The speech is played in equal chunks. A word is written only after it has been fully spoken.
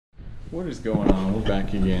What is going on? We're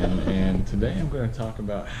back again, and today I'm going to talk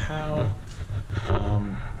about how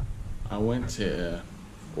I went to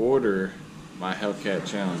order my Hellcat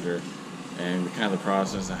Challenger and kind of the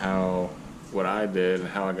process of what I did and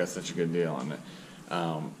how I got such a good deal on it.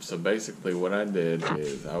 So basically what I did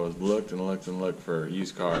is I was looked for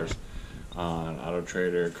used cars on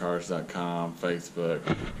AutoTrader, Cars.com, Facebook,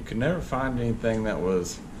 and could never find anything that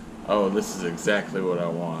was, oh, this is exactly what I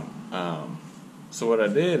want. So what I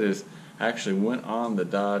did is I actually went on the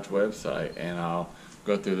Dodge website, and I'll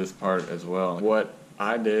go through this part as well. What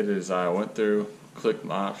I did is I went through, clicked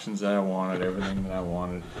my options that I wanted, everything that I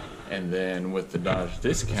wanted, and then with the Dodge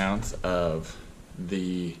discounts of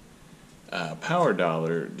the Power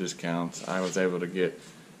Dollar discounts, I was able to get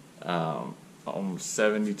almost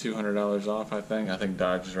 $7,200 off. I think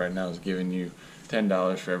Dodge right now is giving you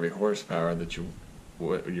 $10 for every horsepower that your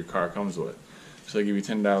car comes with. So they give you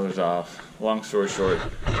 $10 off. Long story short,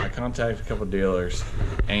 I contacted a couple dealers,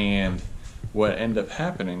 and what ended up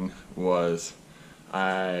happening was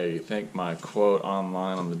I think my quote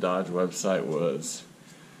online on the Dodge website was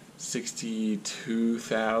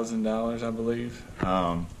 $62,000, I believe.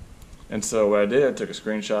 And so what I did, I took a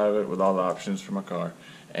screenshot of it with all the options for my car,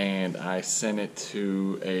 and I sent it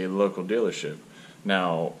to a local dealership.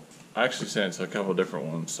 Now, I actually sent it to a couple different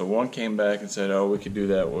ones. So one came back and said, oh, we could do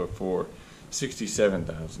that for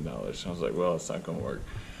 $67,000. I was like, well, it's not going to work.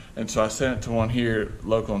 And so I sent it to one here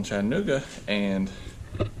local in Chattanooga, and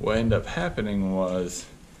what ended up happening was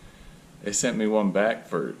they sent me one back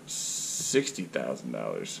for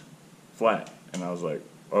 $60,000 flat. And I was like,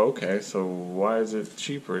 oh, okay, so why is it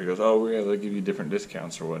cheaper? He goes, oh, we're able to give you different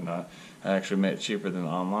discounts or whatnot. I actually made it cheaper than the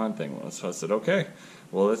online thing was. So I said, okay,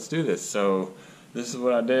 well, let's do this. So this is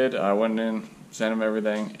what I did. I went in, sent him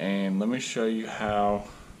everything, and let me show you how,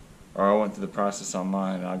 or I went through the process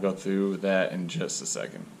online, and I'll go through that in just a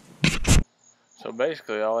second. So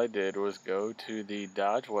basically all I did was go to the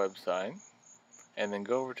Dodge website and then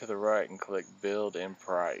go over to the right and click build and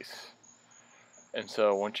price. And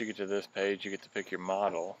so once you get to this page, you get to pick your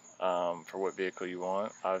model for what vehicle you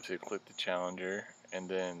want. Obviously click the Challenger and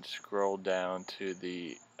then scroll down to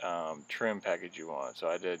the trim package you want. So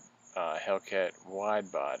I did Hellcat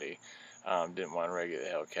wide body. Didn't want a regular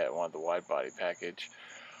Hellcat, wanted the wide body package.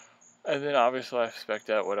 And then obviously I spec'd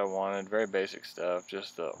out what I wanted, very basic stuff,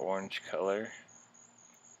 just the orange color.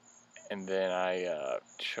 And then I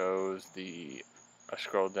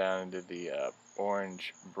scrolled down and did the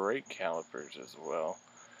orange brake calipers as well.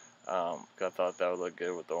 I thought that would look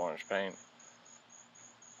good with the orange paint.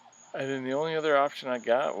 And then the only other option I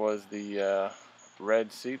got was the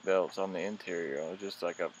red seat belts on the interior. It was just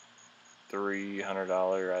like a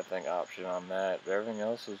 $300, I think, option on that. But everything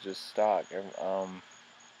else was just stock.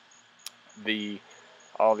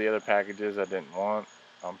 All the other packages I didn't want.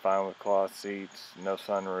 I'm fine with cloth seats, no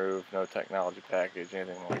sunroof, no technology package,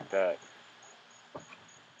 anything like that.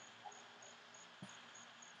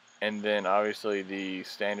 And then obviously the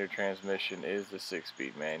standard transmission is the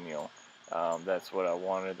 6-speed manual. That's what I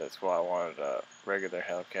wanted. That's why I wanted a regular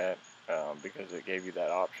Hellcat, because it gave you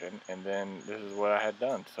that option. And then this is what I had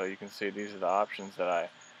done. So you can see these are the options that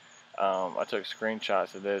I took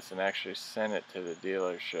screenshots of this and actually sent it to the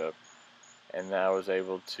dealership. And I was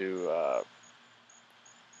able to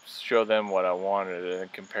show them what I wanted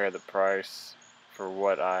and compare the price for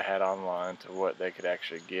what I had online to what they could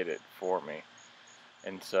actually get it for me.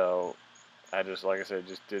 And so I just, like I said,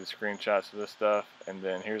 just did screenshots of this stuff, and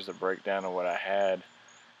then here's the breakdown of what I had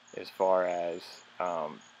as far as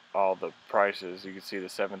all the prices. You can see the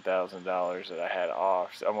 $7,000 that I had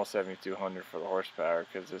off, almost $7,200 for the horsepower,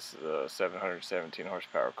 because this is a 717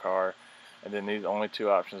 horsepower car. And then these only two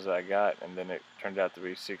options that I got, and then it turned out to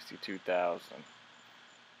be $62,000.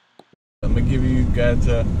 Let me give you guys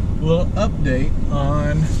a little update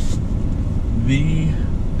on the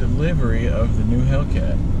delivery of the new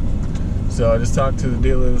Hellcat. So I just talked to the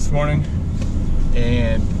dealer this morning,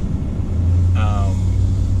 and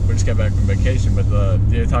we just got back from vacation, but I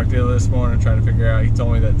talked to the dealer this morning trying to figure out. He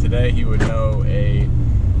told me that today he would know a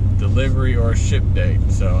delivery or a ship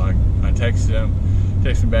date. So I texted him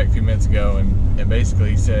back a few minutes ago, and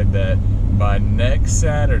basically he said that by next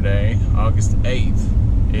Saturday, August 8th,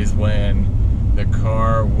 is when the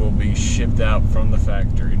car will be shipped out from the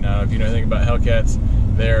factory. Now, if you know anything about Hellcats,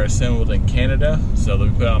 they're assembled in Canada, so they'll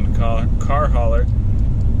be put on the car hauler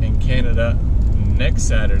in Canada next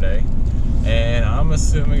Saturday, and I'm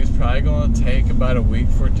assuming it's probably going to take about a week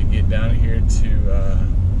for it to get down here to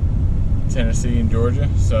Tennessee and Georgia.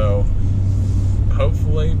 So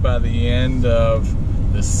hopefully by the end of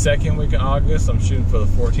the second week of August, I'm shooting for the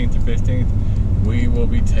 14th or 15th, we will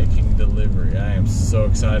be taking delivery. I am so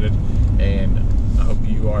excited, and I hope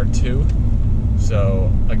you are too.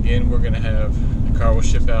 So again, we're gonna have, the car will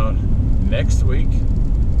ship out next week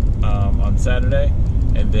on Saturday,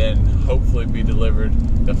 and then hopefully be delivered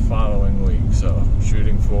the following week. So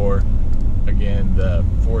shooting for, again, the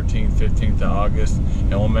 14th, 15th of August,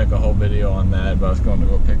 and we'll make a whole video on that, but I was going to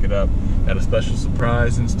go pick it up. Got a special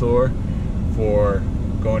surprise in store for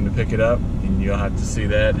going to pick it up, and you'll have to see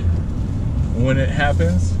that when it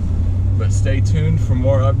happens. But stay tuned for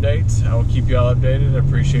more updates. I will keep y'all updated. I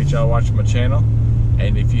appreciate y'all watching my channel,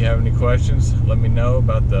 and if you have any questions, let me know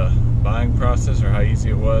about the buying process or how easy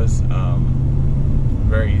it was.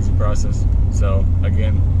 Very easy process. So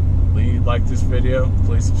again, like this video,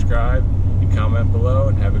 please subscribe, and comment below,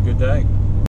 and have a good day.